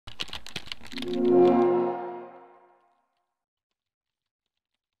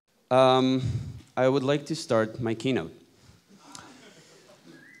I would like to start my keynote.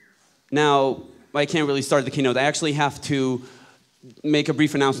 Now, I can't really start the keynote. I actually have to make a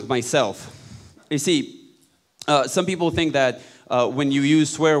brief announcement myself. You see, some people think that when you use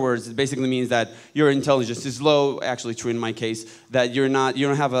swear words, it basically means that your intelligence is low, actually true in my case, that you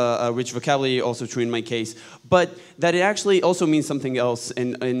don't have a rich vocabulary, also true in my case, but that it actually also means something else,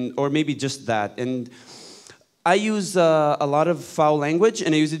 or maybe just that. And I use a lot of foul language,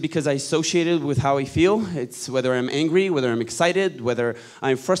 and I use it because I associate it with how I feel. It's whether I'm angry, whether I'm excited, whether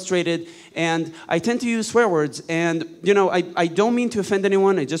I'm frustrated, and I tend to use swear words. And, you know, I don't mean to offend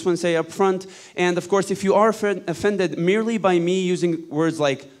anyone. I just want to say up front. And, of course, if you are offended merely by me using words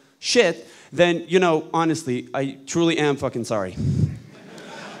like shit, then, you know, honestly, I truly am fucking sorry.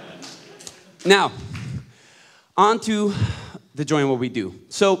 Now, on to the joy in what we do.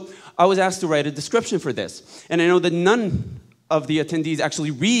 So, I was asked to write a description for this. And I know that none of the attendees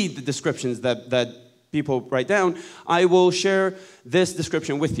actually read the descriptions that people write down. I will share this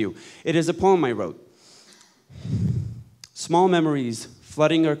description with you. It is a poem I wrote. Small memories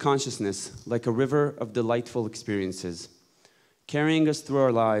flooding our consciousness like a river of delightful experiences, carrying us through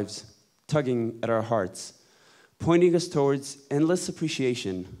our lives, tugging at our hearts, pointing us towards endless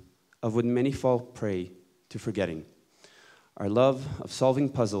appreciation of what many fall prey to forgetting. Our love of solving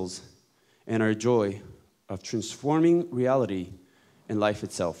puzzles, and our joy of transforming reality and life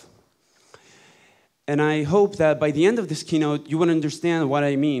itself. And I hope that by the end of this keynote, you will understand what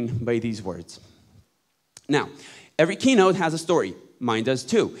I mean by these words. Now, every keynote has a story. Mine does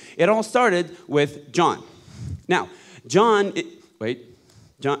too. It all started with John. Now, John, there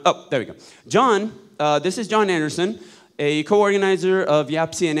we go. John, this is John Anderson, a co-organizer of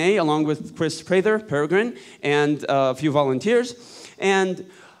YAPC along with Chris Prather, Peregrine, and a few volunteers. And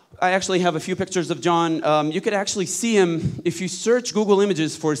I actually have a few pictures of John. You could actually see him if you search Google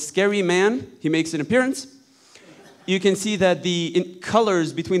Images for Scary Man. He makes an appearance. You can see that the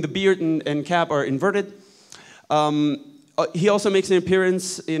colors between the beard and cap are inverted. He also makes an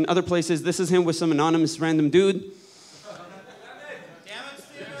appearance in other places. This is him with some anonymous random dude.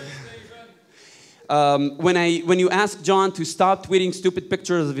 When you ask John to stop tweeting stupid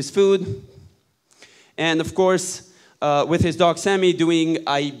pictures of his food, and of course, with his dog Sammy doing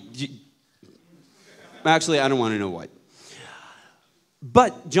actually, I don't want to know what.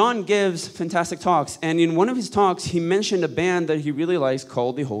 But John gives fantastic talks, and in one of his talks, he mentioned a band that he really likes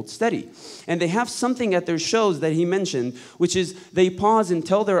called the Hold Steady. And they have something at their shows that he mentioned, which is they pause and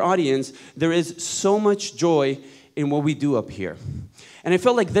tell their audience there is so much joy in what we do up here. And I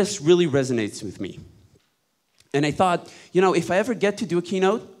felt like this really resonates with me. And I thought, you know, if I ever get to do a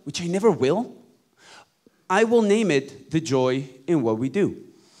keynote, which I never will, I will name it The Joy in What We Do.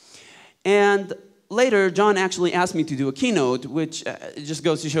 And later, John actually asked me to do a keynote, which just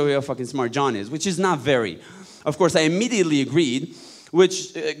goes to show you how fucking smart John is, which is not very. Of course, I immediately agreed,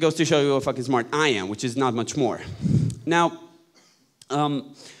 which goes to show you how fucking smart I am, which is not much more. Now,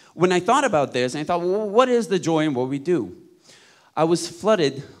 when I thought about this, I thought, well, what is the joy in what we do? I was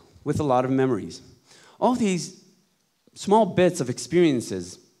flooded with a lot of memories. All these small bits of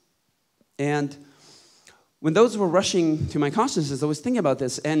experiences. And when those were rushing to my consciousness, I was thinking about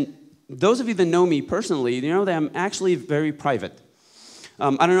this. And those of you that know me personally, you know that I'm actually very private. I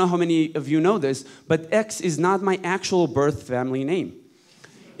don't know how many of you know this, but X is not my actual birth family name.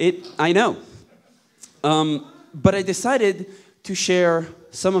 I know. But I decided to share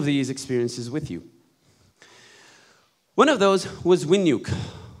some of these experiences with you. One of those was WinNuke.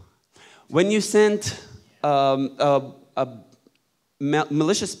 When you sent a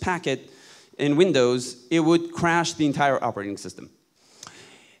malicious packet in Windows, it would crash the entire operating system.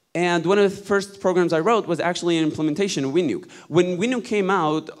 And one of the first programs I wrote was actually an implementation of WinNuke. When WinNuke came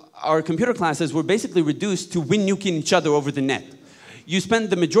out, our computer classes were basically reduced to WinNuking each other over the net. You spend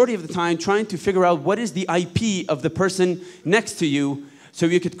the majority of the time trying to figure out what is the IP of the person next to you so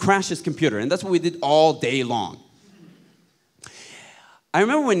you could crash his computer. And that's what we did all day long. I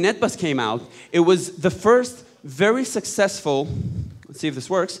remember when NetBus came out, it was the first very successful, let's see if this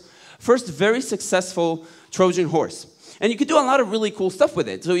works, first very successful Trojan horse. And you could do a lot of really cool stuff with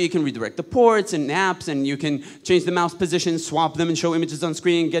it. So you can redirect the ports and apps, and you can change the mouse position, swap them, and show images on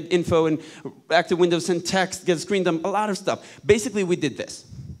screen, get info, and active Windows, send text, get a screen dump, a lot of stuff. Basically, we did this.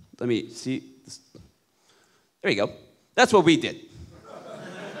 Let me see. There you go. That's what we did.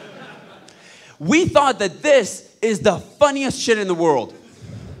 We thought that this is the funniest shit in the world.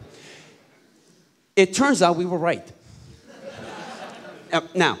 It turns out we were right.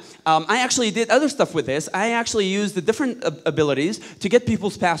 Now, I actually did other stuff with this. I actually used the different abilities to get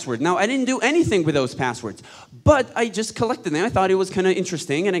people's passwords. Now, I didn't do anything with those passwords, but I just collected them. I thought it was kind of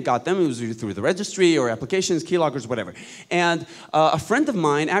interesting, and I got them. It was through the registry or applications, keyloggers, whatever. And a friend of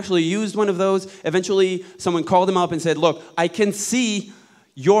mine actually used one of those. Eventually, someone called him up and said, look, I can see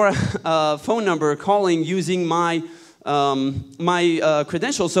your phone number calling using my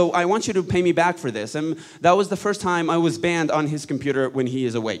credentials, so I want you to pay me back for this. And that was the first time I was banned on his computer when he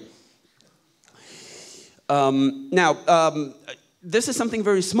is away. This is something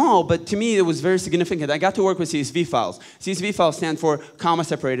very small, but to me it was very significant. I got to work with CSV files. CSV files stand for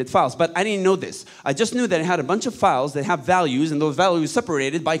comma-separated files, but I didn't know this. I just knew that it had a bunch of files that have values, and those values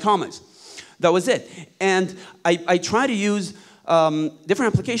separated by commas. That was it. And I tried to use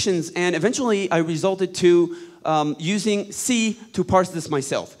different applications, and eventually I resulted to using C to parse this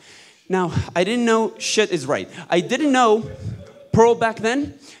myself. Now, I didn't know shit is right. I didn't know Perl back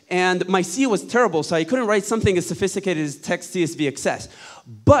then, and my C was terrible, so I couldn't write something as sophisticated as text CSV access.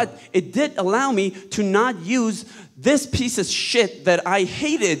 But it did allow me to not use this piece of shit that I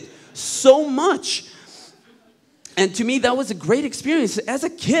hated so much. And to me, that was a great experience. As a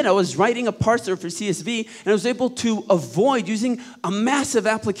kid, I was writing a parser for CSV, and I was able to avoid using a massive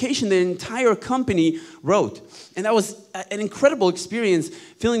application the entire company wrote. And that was an incredible experience,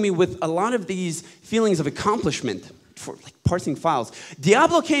 filling me with a lot of these feelings of accomplishment for like parsing files.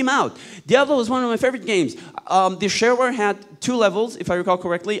 Diablo came out. Diablo was one of my favorite games. The shareware had 2 levels, if I recall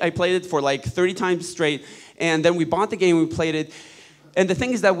correctly. I played it for like 30 times straight, and then we bought the game, we played it. And the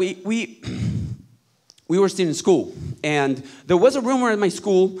thing is that we were still in school, and there was a rumor at my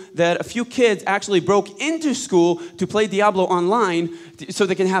school that a few kids actually broke into school to play Diablo online so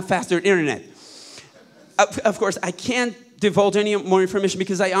they can have faster internet. Of course, I can't divulge any more information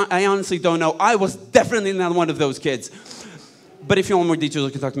because I honestly don't know. I was definitely not one of those kids. But if you want more details,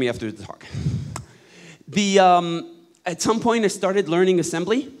 you can talk to me after the talk. At some point, I started learning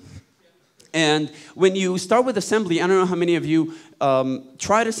assembly. And when you start with assembly, I don't know how many of you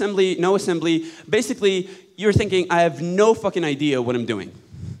tried assembly, know assembly. Basically, you're thinking, I have no fucking idea what I'm doing.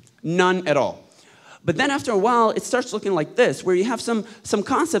 None at all. But then after a while, it starts looking like this, where you have some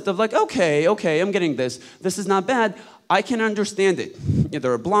concept of like, okay, I'm getting this. This is not bad. I can understand it. You know,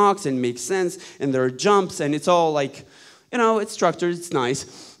 there are blocks, and it makes sense, and there are jumps, and it's all like, you know, it's structured, it's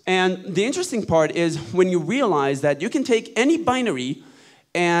nice. And the interesting part is when you realize that you can take any binary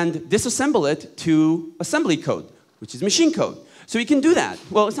and disassemble it to assembly code, which is machine code. So you can do that.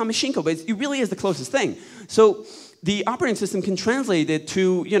 Well, it's not machine code, but it really is the closest thing. So the operating system can translate it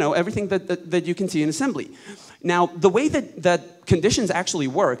to, you know, everything that you can see in assembly. Now, the way that conditions actually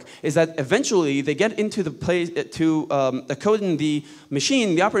work is that eventually they get into the place to a code in the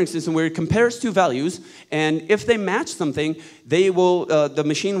machine, the operating system, where it compares 2 values, and if they match something, they will the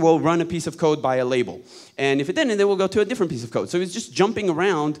machine will run a piece of code by a label. And if it didn't, they will go to a different piece of code. So it's just jumping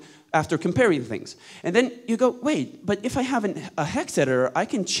around after comparing things. And then you go, wait, but if I have a hex editor, I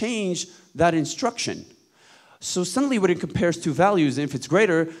can change that instruction. So suddenly when it compares 2 values, and if it's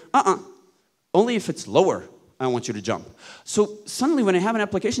greater, only if it's lower, I want you to jump. So suddenly when I have an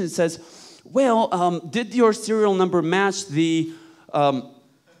application that says, well, did your serial number match the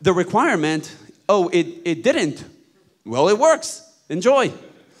requirement? Oh, it didn't. Well, it works. Enjoy.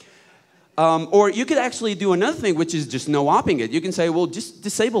 Or you could actually do another thing, which is just no-opping it. You can say, well, just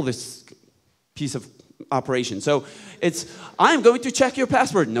disable this piece of operation. So it's, I'm going to check your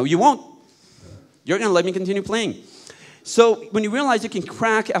password. No, you won't. You're going to let me continue playing. So when you realize you can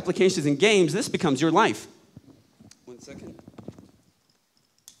crack applications in games, this becomes your life. 1 second.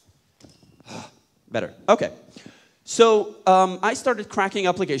 Better. Okay. So I started cracking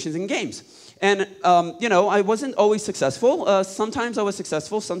applications in games. And, you know, I wasn't always successful. Sometimes I was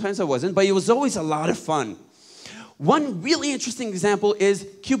successful, sometimes I wasn't, but it was always a lot of fun. One really interesting example is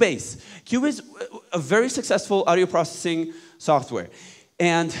Cubase. Cubase is a very successful audio processing software.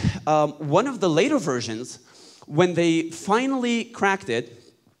 And one of the later versions, when they finally cracked it,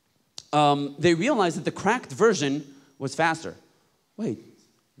 they realized that the cracked version was faster. Wait,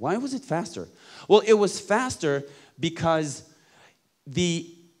 why was it faster? Well, it was faster because the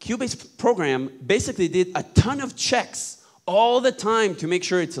Cubase program basically did a ton of checks all the time to make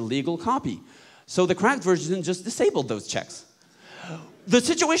sure it's a legal copy. So the cracked version just disabled those checks. The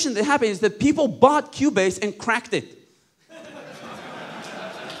situation that happened is that people bought Cubase and cracked it.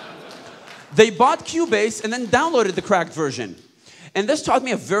 They bought Cubase and then downloaded the cracked version. And this taught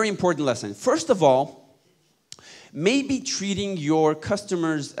me a very important lesson. First of all, maybe treating your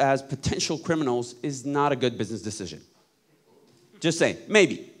customers as potential criminals is not a good business decision. Just saying,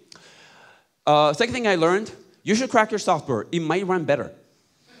 maybe. Second thing I learned, you should crack your software. It might run better.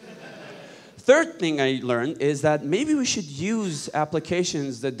 Third thing I learned is that maybe we should use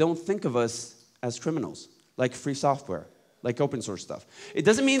applications that don't think of us as criminals, like free software, like open source stuff. It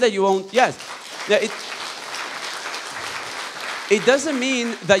doesn't mean that you won't, yes. It doesn't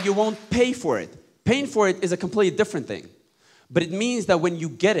mean that you won't pay for it. Paying for it is a completely different thing. But it means that when you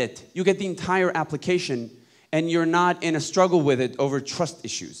get it, you get the entire application, and you're not in a struggle with it over trust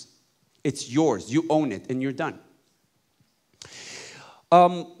issues. It's yours. You own it, and you're done.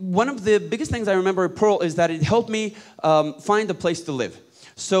 One of the biggest things I remember at Perl is that it helped me find a place to live.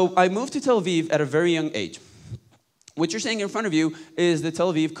 So I moved to Tel Aviv at a very young age. What you're seeing in front of you is the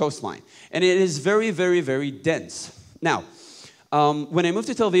Tel Aviv coastline. And it is very, very, very dense. Now, when I moved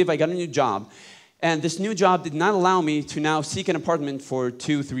to Tel Aviv, I got a new job. And this new job did not allow me to now seek an apartment for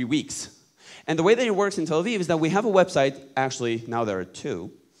 2-3 weeks. And the way that it works in Tel Aviv is that we have a website, actually now there are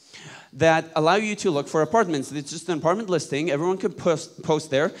 2, that allow you to look for apartments. It's just an apartment listing. Everyone can post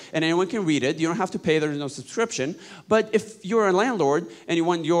there, and anyone can read it. You don't have to pay. There's no subscription. But if you're a landlord and you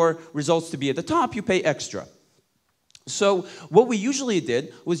want your results to be at the top, you pay extra. So what we usually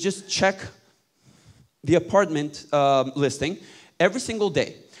did was just check the apartment listing every single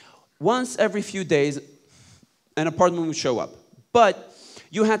day. Once every few days, an apartment would show up. But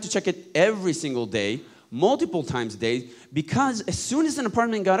you had to check it every single day, multiple times a day, because as soon as an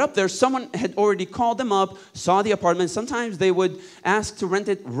apartment got up there, someone had already called them up, saw the apartment. Sometimes they would ask to rent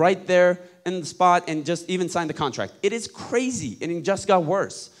it right there in the spot and just even sign the contract. It is crazy, and it just got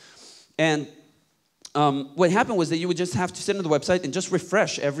worse. And what happened was that you would just have to sit on the website and just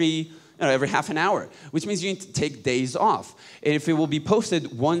refresh every half an hour, which means you need to take days off. And if it will be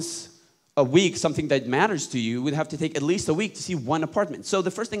posted once a week, something that matters to you, would have to take at least a week to see one apartment. So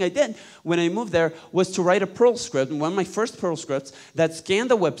the first thing I did when I moved there was to write a Perl script, and one of my first Perl scripts that scanned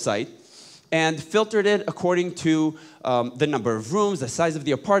the website and filtered it according to the number of rooms, the size of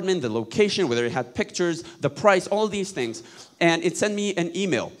the apartment, the location, whether it had pictures, the price, all of these things. And it sent me an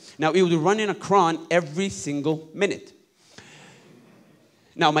email. Now, it would run in a cron every single minute.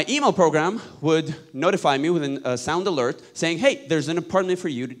 Now, my email program would notify me with a sound alert saying, hey, there's an apartment for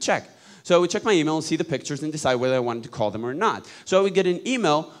you to check. So I would check my email and see the pictures and decide whether I wanted to call them or not. So I would get an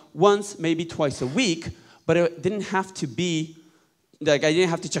email once, maybe twice a week, but it didn't have to be, like, I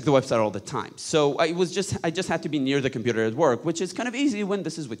didn't have to check the website all the time. So I just had to be near the computer at work, which is kind of easy when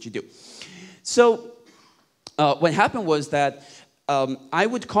this is what you do. So what happened was that I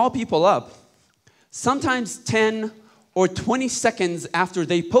would call people up, sometimes 10 or 20 seconds after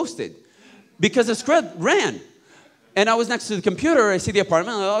they posted, because the script ran. And I was next to the computer, I see the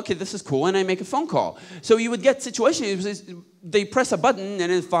apartment, I'm like, okay, this is cool, and I make a phone call. So you would get situations, they press a button,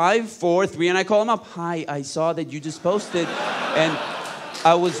 and it's 5, 4, 3, and I call them up. Hi, I saw that you just posted, and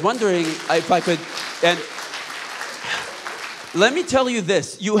I was wondering if I could, and let me tell you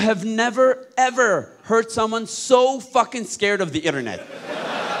this, you have never, ever heard someone so fucking scared of the internet.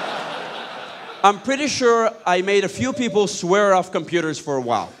 I'm pretty sure I made a few people swear off computers for a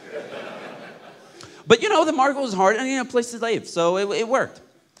while. But, you know, the market was hard, and, you know, place to live, so it worked.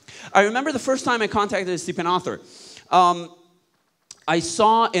 I remember the first time I contacted a CPAN author. I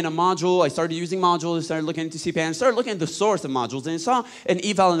saw in a module, I started using modules, started looking into CPAN, started looking at the source of modules, and I saw an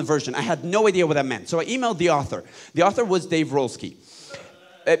eval in the version. I had no idea what that meant, so I emailed the author. The author was Dave Rolski.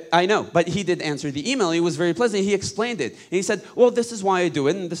 I know, but he did answer the email. He was very pleasant. He explained it. And he said, well, this is why I do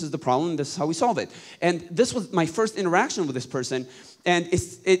it, and this is the problem, and this is how we solve it. And this was my first interaction with this person. And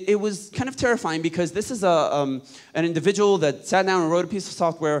it was kind of terrifying because this is an individual that sat down and wrote a piece of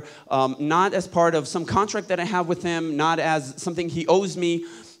software, not as part of some contract that I have with him, not as something he owes me.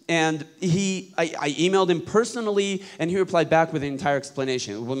 And I emailed him personally, and he replied back with an entire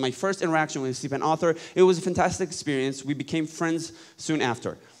explanation. It was my first interaction with a CPAN author. It was a fantastic experience. We became friends soon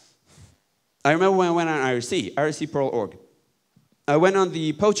after. I remember when I went on IRC Perl.org. I went on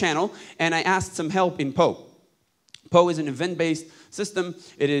the Poe channel, and I asked some help in Poe. Poe is an event-based system.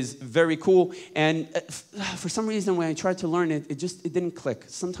 It is very cool. And for some reason, when I tried to learn it, it didn't click.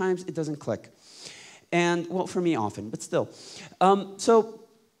 Sometimes it doesn't click. And, well, for me often, but still. So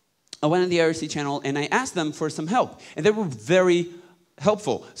I went on the IRC channel, and I asked them for some help. And they were very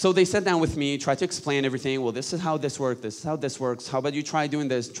helpful. So they sat down with me, tried to explain everything. Well, this is how this works. This is how this works. How about you try doing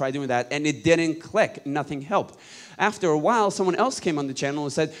this, try doing that? And it didn't click. Nothing helped. After a while, someone else came on the channel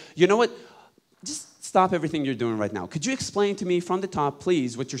and said, you know what? Just stop everything you're doing right now. Could you explain to me from the top,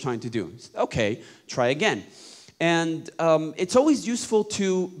 please, what you're trying to do? Said, okay, try again. And it's always useful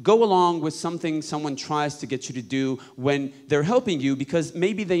to go along with something someone tries to get you to do when they're helping you, because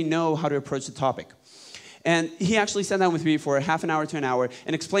maybe they know how to approach the topic. And he actually sat down with me for a half an hour to an hour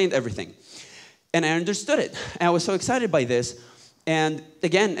and explained everything. And I understood it. And I was so excited by this. And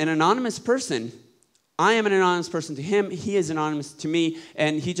again, an anonymous person, I am an anonymous person to him, he is anonymous to me,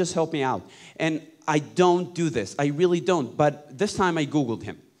 and he just helped me out. And I don't do this, I really don't, but this time I Googled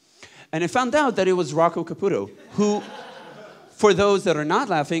him. And I found out that it was Rocco Caputo, who, for those that are not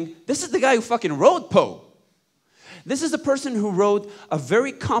laughing, this is the guy who fucking wrote Poe. This is the person who wrote a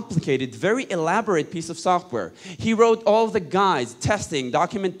very complicated, very elaborate piece of software. He wrote all of the guides, testing,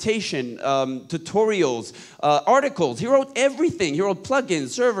 documentation, tutorials, articles. He wrote everything. He wrote plugins,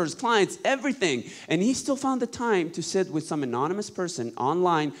 servers, clients, everything. And he still found the time to sit with some anonymous person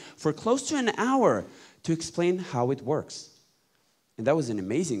online for close to an hour to explain how it works. And that was an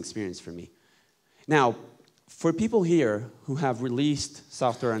amazing experience for me. Now, for people here who have released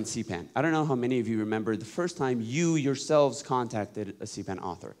software on CPAN, I don't know how many of you remember the first time you yourselves contacted a CPAN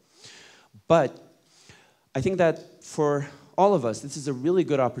author. But I think that for all of us, this is a really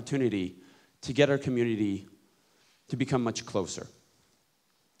good opportunity to get our community to become much closer.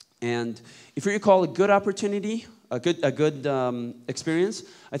 And if you recall a good opportunity, a good experience,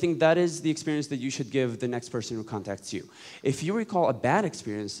 I think that is the experience that you should give the next person who contacts you. If you recall a bad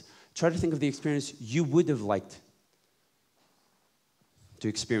experience, try to think of the experience you would have liked to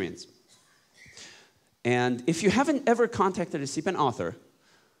experience. And if you haven't ever contacted a CPAN author,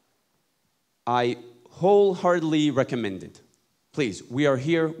 I wholeheartedly recommend it. Please, we are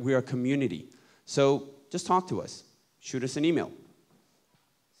here, we are a community. So just talk to us, shoot us an email.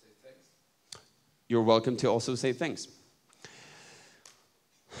 Say thanks. You're welcome to also say thanks.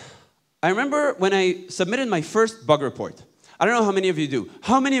 I remember when I submitted my first bug report. I don't know how many of you do.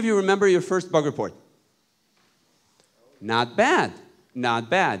 How many of you remember your first bug report? Not bad. Not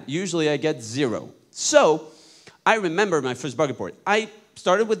bad. Usually I get 0. So I remember my first bug report. I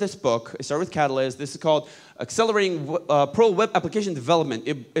started with this book. I started with Catalyst. This is called Accelerating Pro Web Application Development.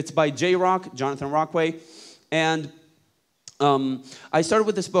 It's by Jonathan Rockway. And I started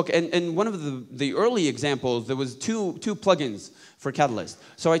with this book, and one of the early examples, there was two plugins for Catalyst.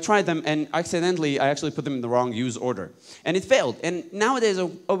 So I tried them, and accidentally, I actually put them in the wrong use order. And it failed. And nowadays,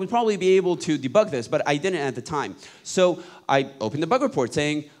 I would probably be able to debug this, but I didn't at the time. So I opened the bug report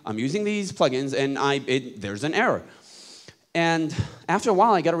saying, I'm using these plugins, and there's an error. And after a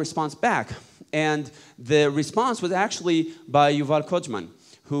while, I got a response back. And the response was actually by Yuval Kochman,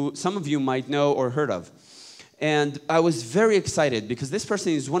 who some of you might know or heard of. And I was very excited because this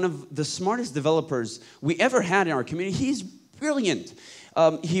person is one of the smartest developers we ever had in our community. He's brilliant.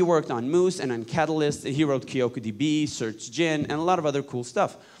 He worked on Moose and on Catalyst. He wrote KyokuDB, SearchGen, and a lot of other cool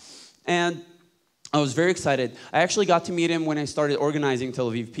stuff. And I was very excited. I actually got to meet him when I started organizing Tel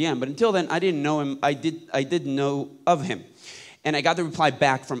Aviv PM, but until then, I didn't know him. I did know of him. And I got the reply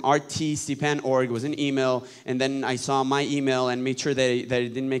back from RT-CPAN.org. It was an email, and then I saw my email and made sure that it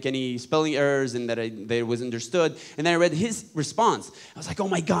didn't make any spelling errors and that it was understood. And then I read his response. I was like, oh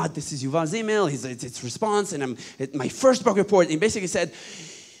my God, this is Yuval's email, it's response, and my first bug report. And he basically said,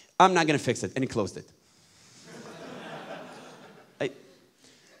 I'm not going to fix it, and he closed it.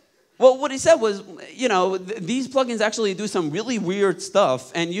 Well, what he said was, you know, these plugins actually do some really weird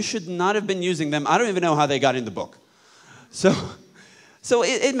stuff, and you should not have been using them. I don't even know how they got in the book. So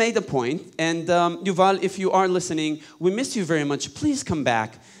it made the point, and Yuval, if you are listening, we miss you very much. Please come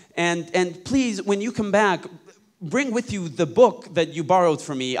back, and please, when you come back, bring with you the book that you borrowed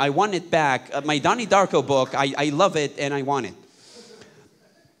from me. I want it back, my Donnie Darko book. I love it, and I want it.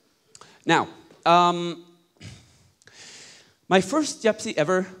 Now, my first YAPC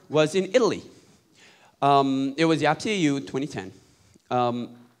ever was in Italy. It was YAPC EU 2010.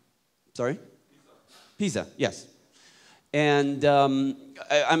 Sorry? Pisa, yes. And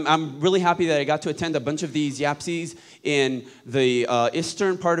I'm really happy that I got to attend a bunch of these YAPCs in the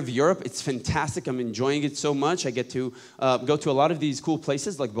eastern part of Europe. It's fantastic. I'm enjoying it so much. I get to go to a lot of these cool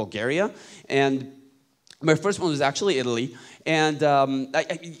places like Bulgaria. And my first one was actually Italy. And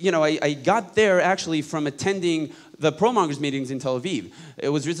I got there actually from attending the ProMongers meetings in Tel Aviv. It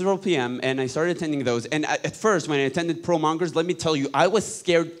was Reasonable PM, and I started attending those. And at first, when I attended ProMongers, let me tell you, I was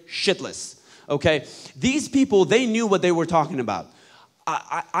scared shitless. Okay, these people, they knew what they were talking about.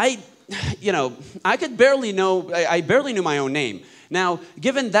 I barely knew my own name. Now,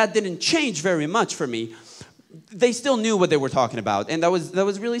 given that didn't change very much for me, they still knew what they were talking about, and that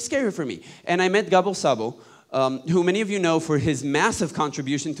was really scary for me. And I met Gabor Sabo, who many of you know for his massive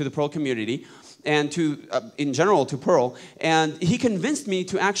contribution to the Perl community and to, in general, to Perl. And he convinced me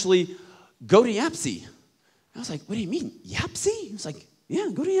to actually go to YAPC. I was like, what do you mean, YAPC? He was like, yeah,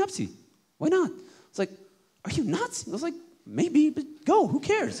 go to YAPC. Why not? It's like, are you nuts? I was like, maybe, but go, who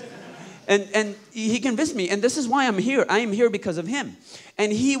cares? And he convinced me, and this is why I'm here. I am here because of him.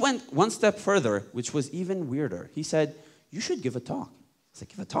 And he went one step further, which was even weirder. He said, you should give a talk. I said,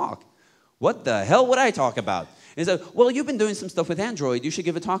 give a talk? What the hell would I talk about? And he said, well, you've been doing some stuff with Android. You should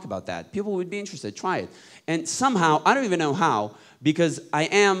give a talk about that. People would be interested. Try it. And somehow, I don't even know how, because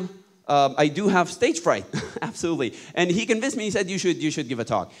I do have stage fright, absolutely. And he convinced me. He said, you should give a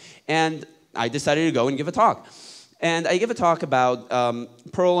talk. And I decided to go and give a talk. And I gave a talk about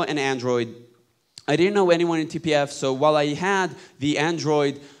Perl and Android. I didn't know anyone in TPF, so while I had the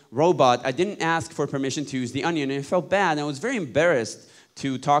Android robot, I didn't ask for permission to use the Onion, and I felt bad, and I was very embarrassed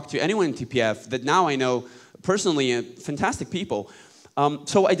to talk to anyone in TPF that now I know personally, fantastic people.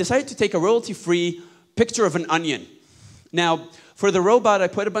 So I decided to take a royalty-free picture of an onion. Now, for the robot, I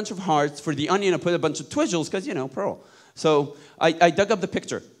put a bunch of hearts. For the onion, I put a bunch of twizzles, because, you know, Perl. So I dug up the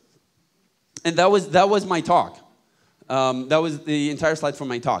picture. And that was my talk. That was the entire slide from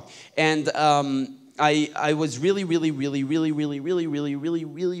my talk. And I was really a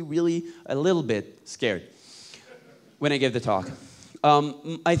little bit scared when I gave the talk.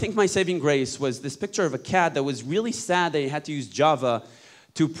 I think my saving grace was this picture of a cat that was really sad that he had to use Java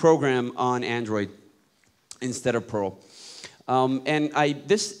to program on Android instead of Perl. And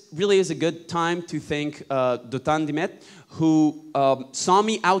this really is a good time to thank Dotan Dimet, who saw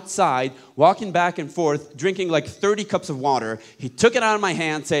me outside, walking back and forth, drinking like 30 cups of water. He took it out of my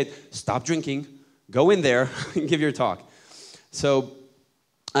hand, said, stop drinking, go in there, and give your talk. So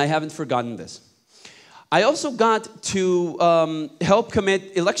I haven't forgotten this. I also got to help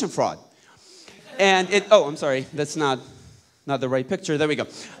commit election fraud. And oh, I'm sorry, that's not the right picture. There we go.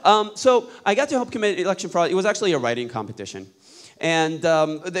 So I got to help commit election fraud. It was actually a writing competition. And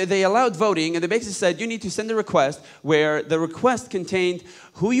they allowed voting, and they basically said, you need to send a request where the request contained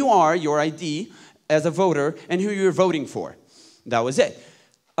who you are, your ID, as a voter, and who you're voting for. That was it.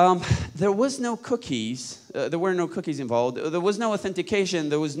 There was no cookies. There were no cookies involved. There was no authentication.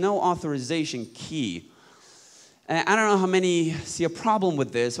 There was no authorization key. And I don't know how many see a problem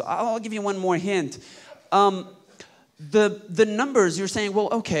with this. I'll give you one more hint. The numbers, you're saying, well,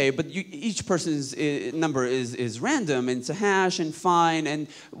 okay, but each person's number is random, and it's a hash, and fine, and,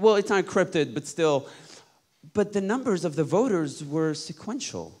 well, it's not encrypted, but still. But the numbers of the voters were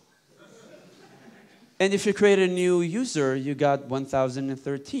sequential. And if you created a new user, you got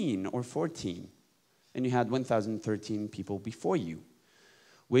 1,013 or 14. And you had 1,013 people before you,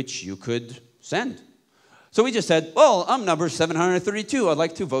 which you could send. So we just said, well, I'm number 732. I'd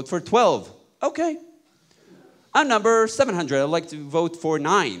like to vote for 12. Okay. I'm number 700. I'd like to vote for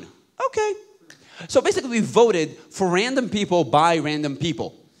 9. Okay. So basically, we voted for random people by random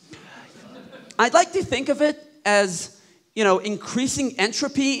people. I'd like to think of it as, you know, increasing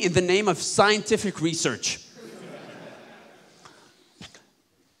entropy in the name of scientific research.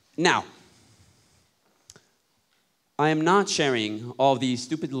 Now, I am not sharing all these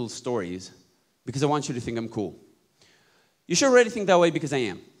stupid little stories because I want you to think I'm cool. You should already think that way because I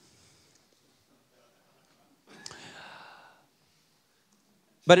am.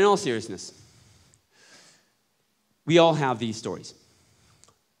 But in all seriousness, we all have these stories.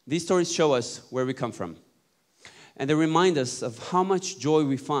 These stories show us where we come from. And they remind us of how much joy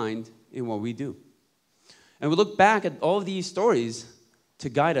we find in what we do. And we look back at all of these stories to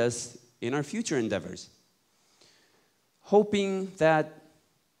guide us in our future endeavors, hoping that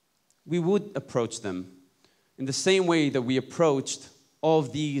we would approach them in the same way that we approached all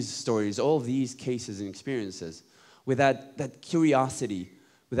of these stories, all of these cases and experiences, with that curiosity,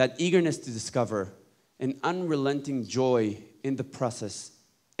 with that eagerness to discover, an unrelenting joy in the process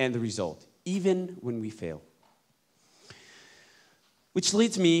and the result, even when we fail. Which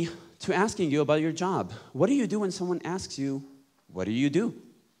leads me to asking you about your job. What do you do when someone asks you, what do you do?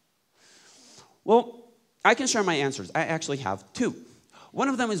 Well, I can share my answers. I actually have two. One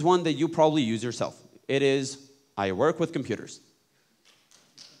of them is one that you probably use yourself. It is, I work with computers.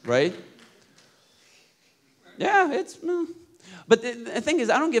 Right? Yeah, it's... But the thing is,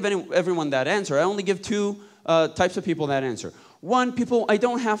 I don't give everyone that answer. I only give two types of people that answer. One, people I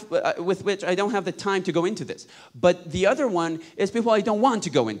don't have, with which I don't have the time to go into this. But the other one is people I don't want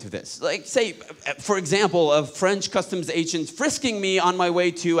to go into this. Like, say, for example, a French customs agent frisking me on my way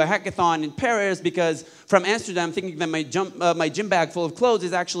to a hackathon in Paris because from Amsterdam, thinking that my gym bag full of clothes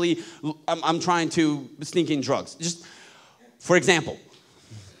is actually, I'm trying to sneak in drugs. Just, for example,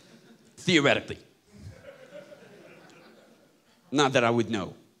 theoretically. Not that I would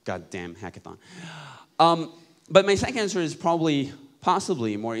know. Goddamn hackathon. But my second answer is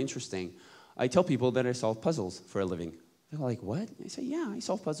possibly more interesting. I tell people that I solve puzzles for a living. They're like, what? I say, yeah, I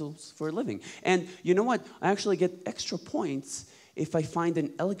solve puzzles for a living. And you know what? I actually get extra points if I find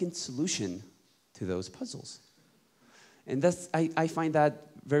an elegant solution to those puzzles. And I find that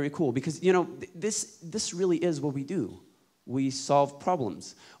very cool because, you know, this really is what we do. we solve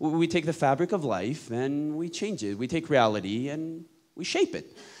problems. We take the fabric of life and we change it. We take reality and we shape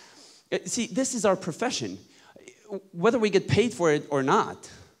it. See, this is our profession. Whether we get paid for it or not,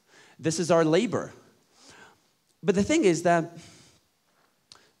 this is our labor. But the thing is that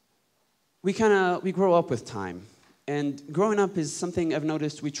we grow up with time. And growing up is something I've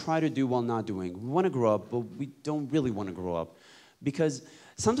noticed we try to do while not doing. We want to grow up, but we don't really want to grow up. Because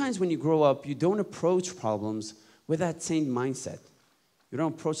sometimes when you grow up, you don't approach problems with that same mindset. You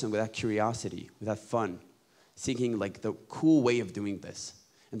don't approach them with that curiosity, with that fun, seeking like the cool way of doing this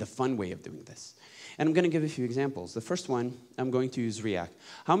and the fun way of doing this. And I'm going to give a few examples. The first one, I'm going to use React.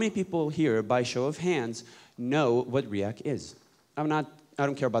 How many people here, by show of hands, know what React is? I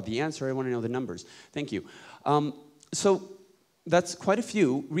don't care about the answer. I want to know the numbers. Thank you. So that's quite a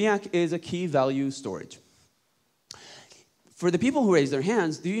few. React is a key value storage. For the people who raise their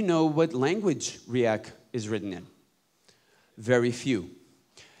hands, do you know what language React is written in? Very few.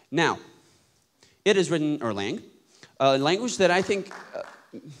 Now, it is written in Erlang, a language that I think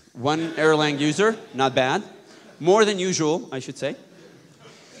one Erlang user, not bad, more than usual, I should say.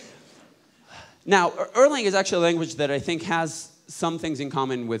 Now, Erlang is actually a language that I think has some things in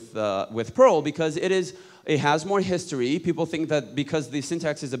common with Perl because it has more history. People think that because the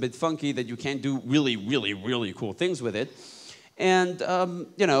syntax is a bit funky that you can't do really, really, really cool things with it. And,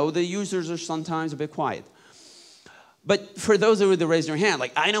 the users are sometimes a bit quiet. But for those who would raise their hand,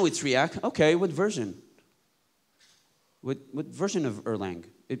 like, I know it's React. Okay, what version? What version of Erlang?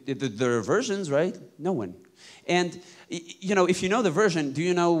 There are versions, right? No one. And, if you know the version, do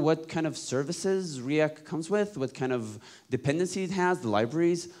you know what kind of services React comes with? What kind of dependencies it has, the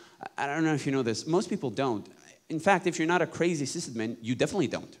libraries? I don't know if you know this. Most people don't. In fact, if you're not a crazy sysadmin, you definitely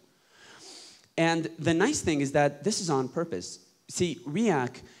don't. And the nice thing is that this is on purpose. See,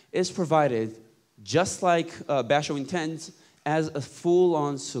 React is provided, just like Basho intends, as a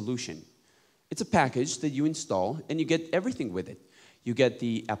full-on solution. It's a package that you install, and you get everything with it. You get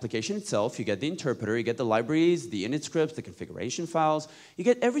the application itself, you get the interpreter, you get the libraries, the init scripts, the configuration files. You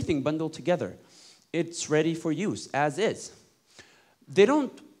get everything bundled together. It's ready for use, as is. They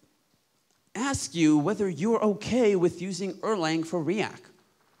don't ask you whether you're okay with using Erlang for React.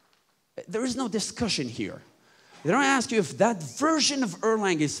 There is no discussion here. They don't ask you if that version of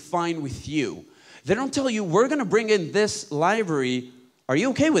Erlang is fine with you. They don't tell you, we're going to bring in this library. Are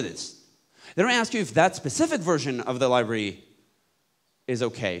you okay with this? They don't ask you if that specific version of the library is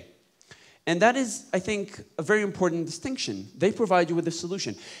okay. And that is, I think, a very important distinction. They provide you with a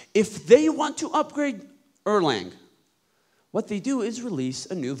solution. If they want to upgrade Erlang, what they do is release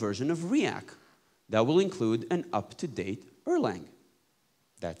a new version of React that will include an up-to-date Erlang.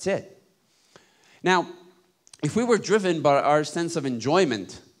 That's it. Now, if we were driven by our sense of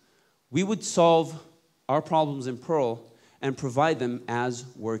enjoyment, we would solve our problems in Perl and provide them as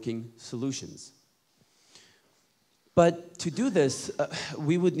working solutions. But to do this,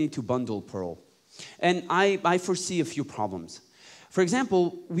 we would need to bundle Perl. And I foresee a few problems. For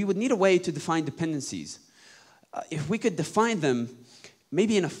example, we would need a way to define dependencies. If we could define them,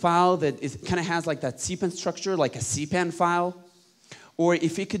 maybe in a file that kind of has like that CPAN structure, like a CPAN file, or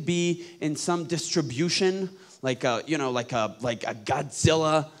if it could be in some distribution, like a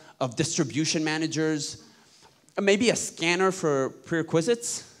Godzilla of distribution managers, maybe a scanner for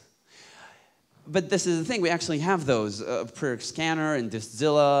prerequisites. But this is the thing, we actually have those, prereq scanner and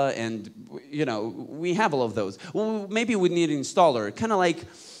distzilla, and we have all of those. Well, maybe we need an installer, kind of like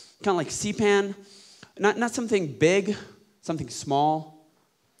CPAN, not something big, something small,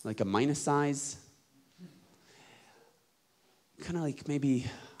 like a minus size. Kind of like maybe,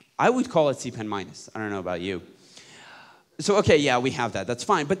 I would call it CPAN minus. I don't know about you. So, okay, yeah, we have that. That's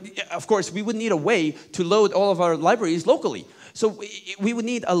fine. But, of course, we would need a way to load all of our libraries locally. So we would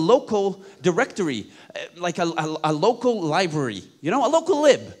need a local directory, like a local library, a local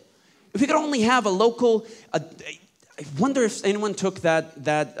lib. If we could only have a local, I wonder if anyone took that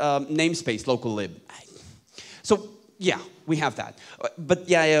namespace, local lib. So, yeah, we have that. But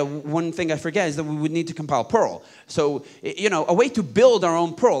yeah, one thing I forget is that we would need to compile Perl. So, a way to build our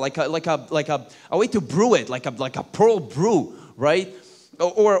own Perl, like a way to brew it, like a Perl brew, right?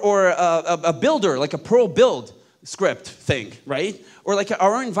 Or a builder, like a Perl build script thing, right? Or like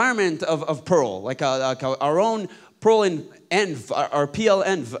our own environment of Perl, like our own Perl env, our PL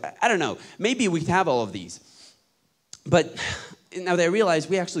env. I don't know. Maybe we have all of these. But now that I realize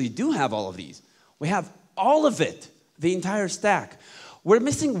we actually do have all of these. We have all of it, the entire stack. We're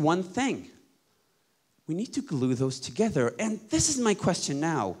missing one thing. We need to glue those together. And this is my question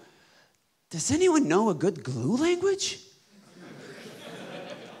now. Does anyone know a good glue language?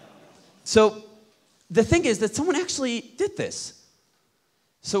 So the thing is that someone actually did this.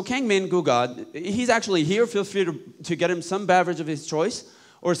 So Kangmin Gugad, he's actually here. Feel free to get him some beverage of his choice,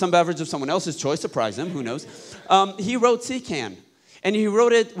 or some beverage of someone else's choice. Surprise him, who knows. He wrote Secan. And he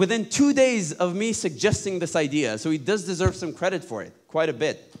wrote it within 2 days of me suggesting this idea. So he does deserve some credit for it, quite a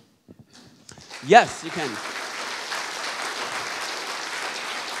bit. Yes, you can.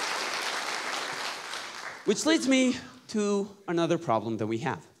 Which leads me to another problem that we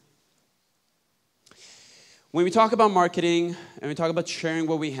have. When we talk about marketing and we talk about sharing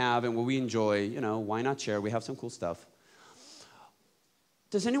what we have and what we enjoy, you know, why not share? We have some cool stuff.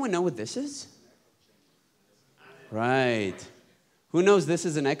 Does anyone know what this is? Right. Who knows this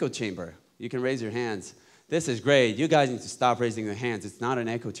is an echo chamber? You can raise your hands. This is great. You guys need to stop raising your hands. It's not an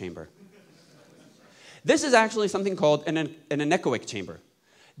echo chamber. This is actually something called an anechoic chamber.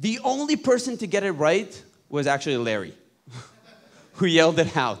 The only person to get it right was actually Larry, who yelled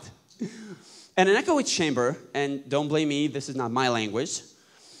it out. And an anechoic chamber, and don't blame me, this is not my language.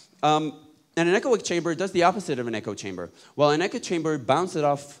 An anechoic chamber does the opposite of an echo chamber. While an echo chamber bounces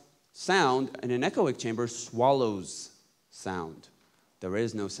off sound, an anechoic chamber swallows sound. There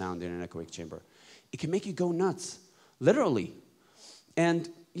is no sound in an echoic chamber. It can make you go nuts, literally. And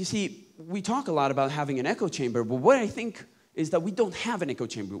you see, we talk a lot about having an echo chamber, but what I think is that we don't have an echo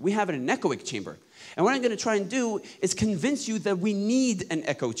chamber. We have an anechoic chamber. And what I'm going to try and do is convince you that we need an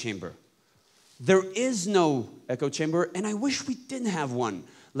echo chamber. There is no echo chamber, and I wish we didn't have one.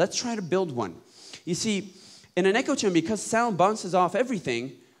 Let's try to build one. You see, in an echo chamber, because sound bounces off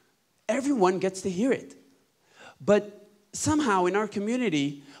everything, everyone gets to hear it. But somehow in our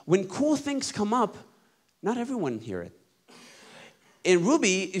community, when cool things come up, not everyone hear it. In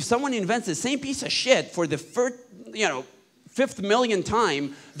Ruby, if someone invents the same piece of shit for the first, fifth million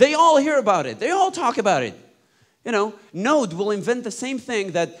time, they all hear about it. They all talk about it. You know, Node will invent the same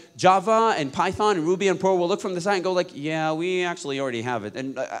thing that Java and Python and Ruby and Perl will look from the side and go like, yeah, we actually already have it.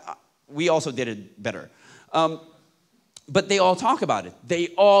 And we also did it better. But they all talk about it. They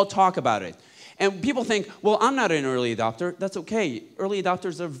all talk about it. And people think, well, I'm not an early adopter. That's okay. Early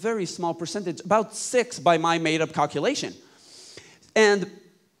adopters are a very small percentage, about 6 by my made-up calculation. And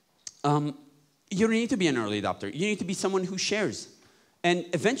you don't need to be an early adopter. You need to be someone who shares. And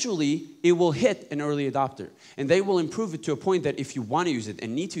eventually, it will hit an early adopter. And they will improve it to a point that if you want to use it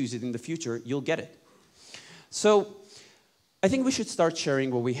and need to use it in the future, you'll get it. So I think we should start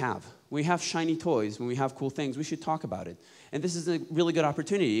sharing what we have. When we have shiny toys, when we have cool things, we should talk about it. And this is a really good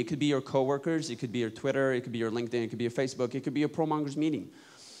opportunity. It could be your coworkers, it could be your Twitter, it could be your LinkedIn, it could be your Facebook, it could be your Perlmongers meeting.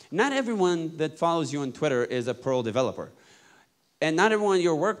 Not everyone that follows you on Twitter is a Perl developer. And not everyone in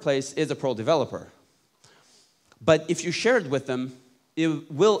your workplace is a Perl developer. But if you share it with them,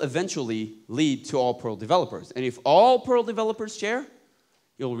 it will eventually lead to all Perl developers. And if all Perl developers share,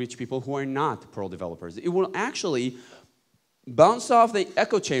 you'll reach people who are not Perl developers. It will actually bounce off the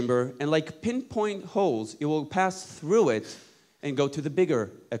echo chamber, and like pinpoint holes, it will pass through it and go to the bigger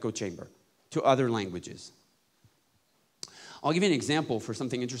echo chamber, to other languages. I'll give you an example for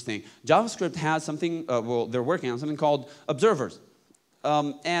something interesting. JavaScript has something, they're working on something called observers.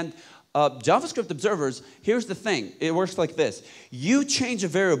 JavaScript observers, here's the thing. It works like this. You change a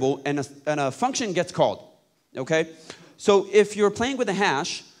variable and a function gets called, okay? So if you're playing with a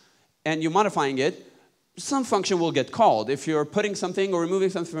hash and you're modifying it, some function will get called. If you're putting something or removing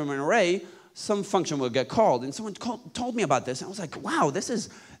something from an array, some function will get called. And someone told me about this. And I was like, wow, this is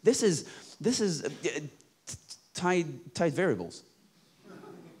tied variables.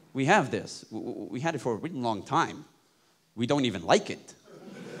 We have this. We had it for a really long time. We don't even like it.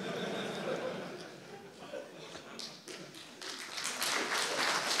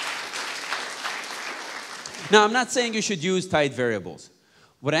 Now, I'm not saying you should use tied variables.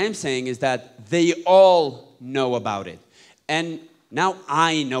 What I am saying is that they all know about it. And now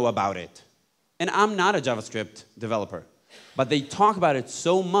I know about it. And I'm not a JavaScript developer. But they talk about it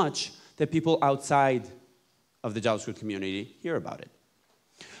so much that people outside of the JavaScript community hear about it.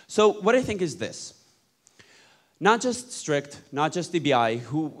 So what I think is this. Not just strict, not just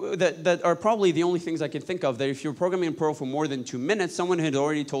DBI, that are probably the only things I can think of that if you're programming in Perl for more than 2 minutes, someone had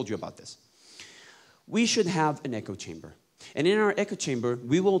already told you about this. We should have an echo chamber. And in our echo chamber,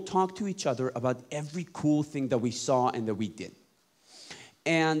 we will talk to each other about every cool thing that we saw and that we did.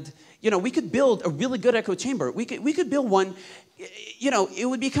 And, we could build a really good echo chamber. We could build one, it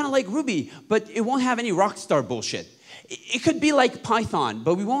would be kind of like Ruby, but it won't have any rockstar bullshit. It could be like Python,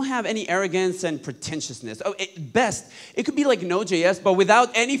 but we won't have any arrogance and pretentiousness. Oh, at best, it could be like Node.js, but without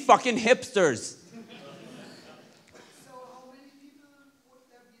any fucking hipsters.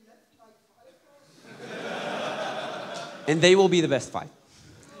 And they will be the best 5.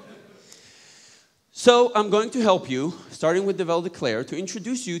 So I'm going to help you, starting with Devel Declare, to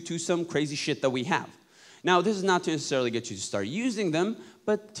introduce you to some crazy shit that we have. Now, this is not to necessarily get you to start using them,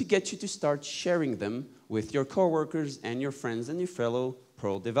 but to get you to start sharing them with your coworkers and your friends and your fellow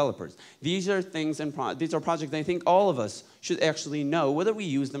Perl developers. These are things and these are projects that I think all of us should actually know, whether we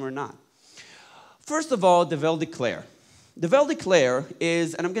use them or not. First of all, Devel Declare. Devel Declare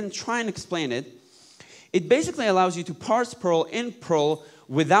is, and I'm going to try and explain it, it basically allows you to parse Perl in Perl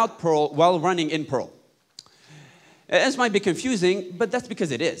without Perl while running in Perl. This might be confusing, but that's because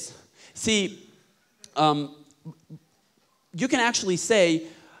it is. See, you can actually say,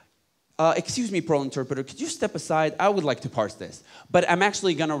 excuse me, Perl interpreter, could you step aside? I would like to parse this. But I'm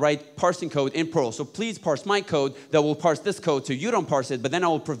actually going to write parsing code in Perl. So please parse my code that will parse this code so you don't parse it. But then I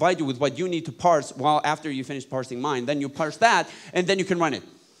will provide you with what you need to parse while after you finish parsing mine. Then you parse that, and then you can run it.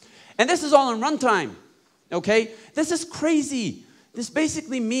 And this is all in runtime. Okay? This is crazy. This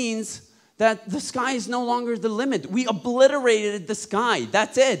basically means that the sky is no longer the limit. We obliterated the sky.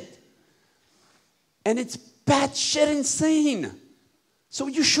 That's it. And it's batshit insane. So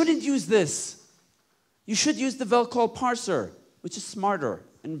you shouldn't use this. You should use the velcall parser, which is smarter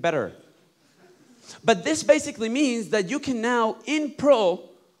and better. But this basically means that you can now, in Perl,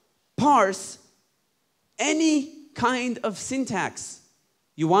 parse any kind of syntax.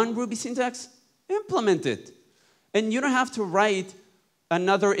 You want Ruby syntax? Implement it. And you don't have to write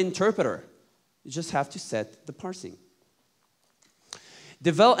another interpreter. You just have to set the parsing.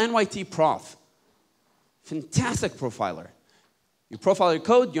 Devel NYT Prof. Fantastic profiler. You profile your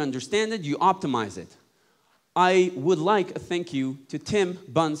code, you understand it, you optimize it. I would like a thank you to Tim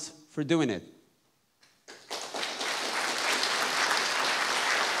Bunce for doing it.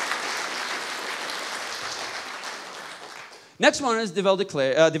 Next one is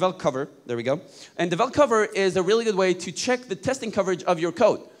Devel Cover. There we go. And Devel Cover is a really good way to check the testing coverage of your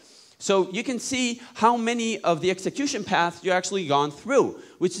code. So you can see how many of the execution paths you actually gone through,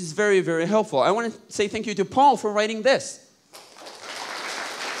 which is very, very helpful. I want to say thank you to Paul for writing this.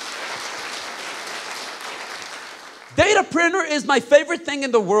 Data printer is my favorite thing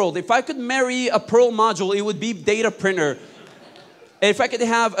in the world. If I could marry a Perl module, it would be data printer. If I could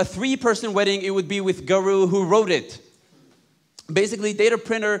have a 3-person wedding, it would be with Guru, who wrote it. Basically, data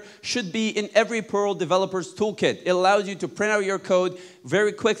printer should be in every Perl developer's toolkit. It allows you to print out your code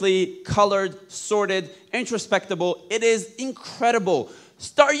very quickly, colored, sorted, introspectable. It is incredible.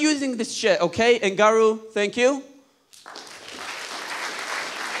 Start using this shit, okay? And Guru, thank you.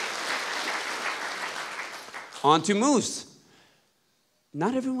 On to Moose.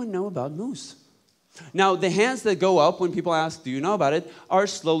 Not everyone knows about Moose. Now, the hands that go up when people ask, do you know about it, are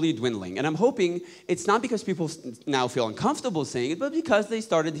slowly dwindling. And I'm hoping it's not because people now feel uncomfortable saying it, but because they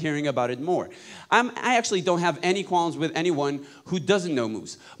started hearing about it more. I actually don't have any qualms with anyone who doesn't know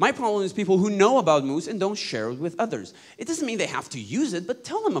Moose. My problem is people who know about Moose and don't share it with others. It doesn't mean they have to use it, but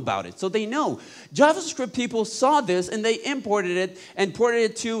tell them about it so they know. JavaScript people saw this and they imported it and ported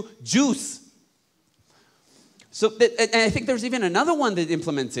it to Juice. So, and I think there's even another one that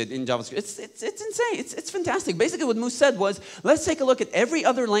implements it in JavaScript. It's insane. It's fantastic. Basically, what Moose said was, let's take a look at every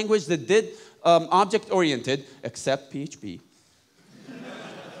other language that did object-oriented, except PHP,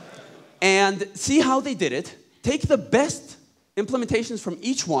 and see how they did it. Take the best implementations from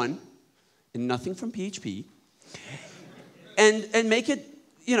each one, and nothing from PHP, and make it,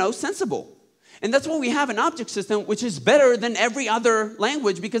 sensible. And that's why we have an object system which is better than every other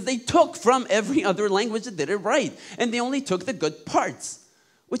language because they took from every other language that did it right. And they only took the good parts,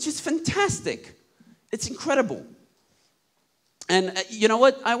 which is fantastic. It's incredible. And you know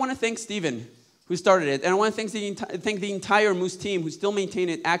what? I want to thank Steven, who started it. And I want to thank the entire Moose team who still maintain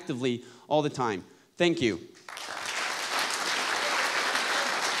it actively all the time. Thank you.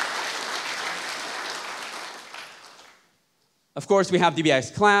 Of course, we have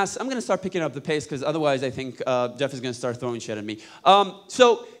DBX class. I'm going to start picking up the pace because otherwise I think Jeff is going to start throwing shit at me.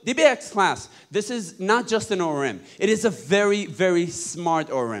 So DBX class, this is not just an ORM. It is a very, very smart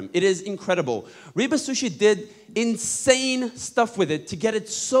ORM. It is incredible. Reba Sushi did insane stuff with it to get it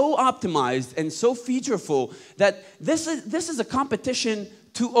so optimized and so featureful that this is a competition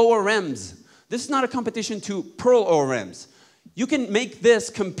to ORMs. This is not a competition to Perl ORMs. You can make this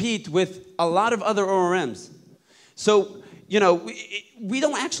compete with a lot of other ORMs. So, we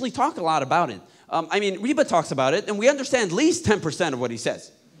don't actually talk a lot about it. Reba talks about it, and we understand at least 10% of what he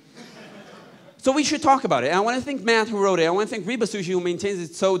says. So we should talk about it. And I want to thank Matt, who wrote it. I want to thank Reba Sushi, who maintains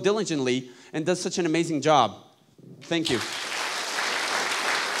it so diligently and does such an amazing job. Thank you.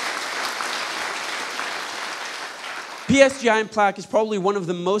 PSGI and Plaque is probably one of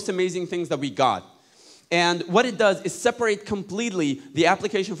the most amazing things that we got. And what it does is separate completely the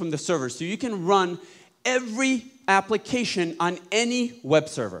application from the server. So you can run every application on any web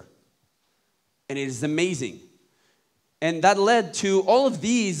server. And it is amazing. And that led to all of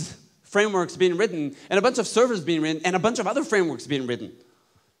these frameworks being written, and a bunch of servers being written, and a bunch of other frameworks being written.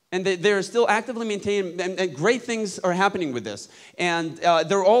 And they're still actively maintained, and great things are happening with this. And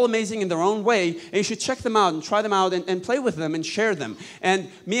they're all amazing in their own way, and you should check them out and try them out and play with them and share them. And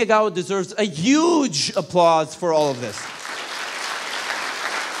Miyagawa deserves a huge applause for all of this.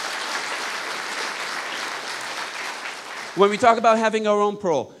 When we talk about having our own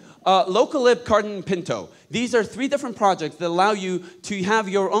Perl, Localib, Cardin, and Pinto. These are 3 different projects that allow you to have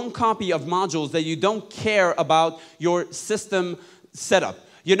your own copy of modules that you don't care about your system setup.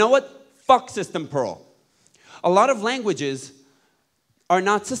 You know what? Fuck system Perl. A lot of languages are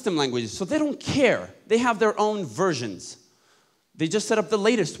not system languages, so they don't care. They have their own versions. They just set up the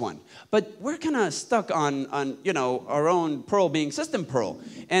latest one. But we're kind of stuck on you know, our own Perl being system Perl.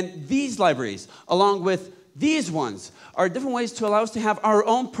 And these libraries, along with these ones, are different ways to allow us to have our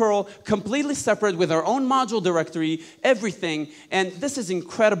own Perl completely separate with our own module directory, everything. And this is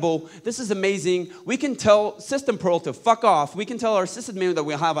incredible. This is amazing. We can tell system Perl to fuck off. We can tell our sysadmin that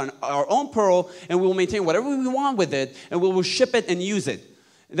we'll have our own Perl and we'll maintain whatever we want with it and we will ship it and use it.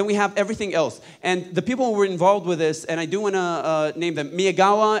 And then we have everything else. And the people who were involved with this, and I do want to name them,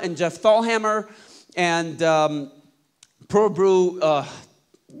 Miyagawa and Jeff Thalhammer and ProBrew,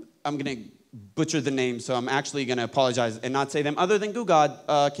 I'm going to butcher the name, so I'm actually going to apologize and not say them, other than Gugad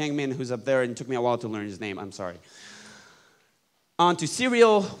Kangmin, who's up there, and it took me a while to learn his name. I'm sorry. On to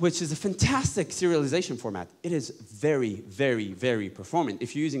Serial, which is a fantastic serialization format. It is very, very, very performant.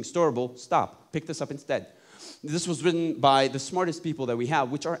 If you're using Storable, stop. Pick this up instead. This was written by the smartest people that we have,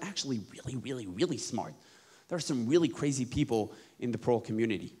 which are actually really, really, really smart. There are some really crazy people in the Perl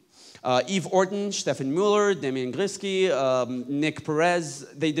community. Yves Orton, Stefan Mueller, Damien Grisky, Nick Perez,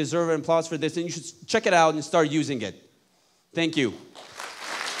 they deserve an applause for this, and you should check it out and start using it. Thank you.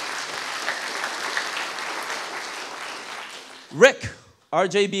 Rick,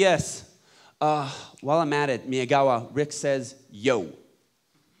 RJBS. While I'm at it, Miyagawa, Rick says, yo.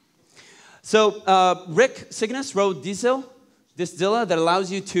 So Rick Cygnus wrote Distilla that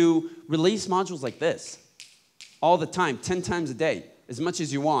allows you to release modules like this all the time, 10 times a day, as much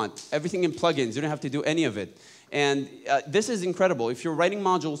as you want. Everything in plugins, you don't have to do any of it. And this is incredible. If you're writing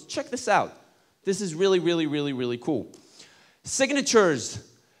modules, check this out. This is really, really, really, really cool.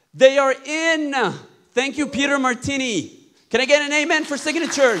 Signatures, they are in. Thank you, Peter Martini. Can I get an amen for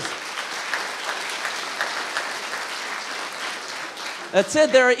signatures? That's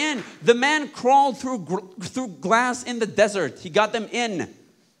it, they're in. The man crawled through glass in the desert. He got them in.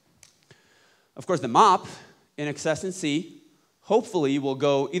 Of course, the mop in Access and C hopefully will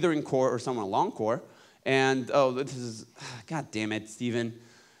go either in core or somewhere along core. And, oh, this is, God damn it, Stephen.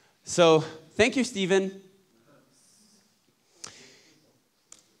 So, thank you, Stephen.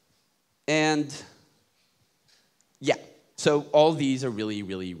 And, yeah. So, all these are really,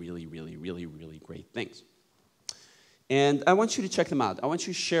 really, really, really, really, really great things. And I want you to check them out. I want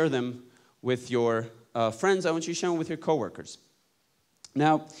you to share them with your friends. I want you to share them with your coworkers.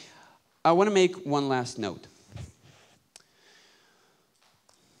 Now, I want to make one last note.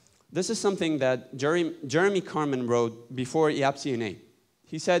 This is something that Jeremy Carmen wrote before YAPC.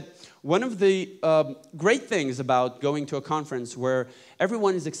 He said, one of the great things about going to a conference where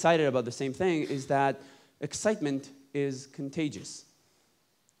everyone is excited about the same thing is that excitement is contagious.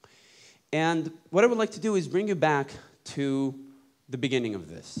 And what I would like to do is bring you back to the beginning of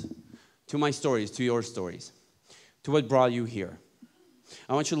this, to my stories, to your stories, to what brought you here.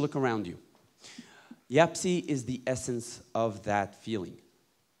 I want you to look around you. YAPC is the essence of that feeling.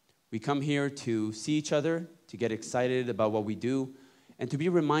 We come here to see each other, to get excited about what we do, and to be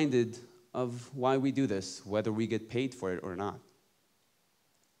reminded of why we do this, whether we get paid for it or not.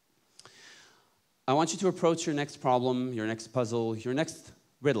 I want you to approach your next problem, your next puzzle, your next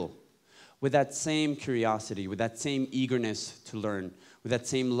riddle with that same curiosity, with that same eagerness to learn, with that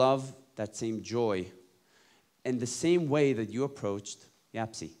same love, that same joy, and the same way that you approached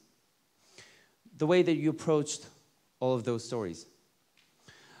YAPC. The way that you approached all of those stories.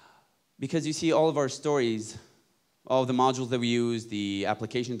 Because you see, all of our stories, all of the modules that we use, the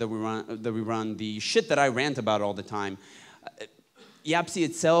applications that we run, the shit that I rant about all the time, YAPC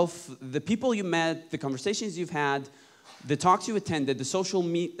itself, the people you met, the conversations you've had, the talks you attended, the social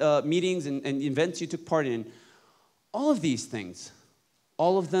meetings and events you took part in, all of these things,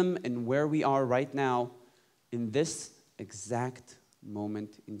 all of them and where we are right now in this exact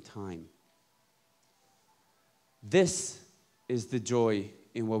moment in time. This is the joy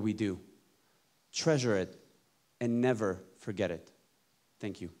in what we do. treasure it, and never forget it.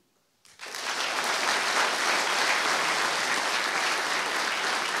 Thank you.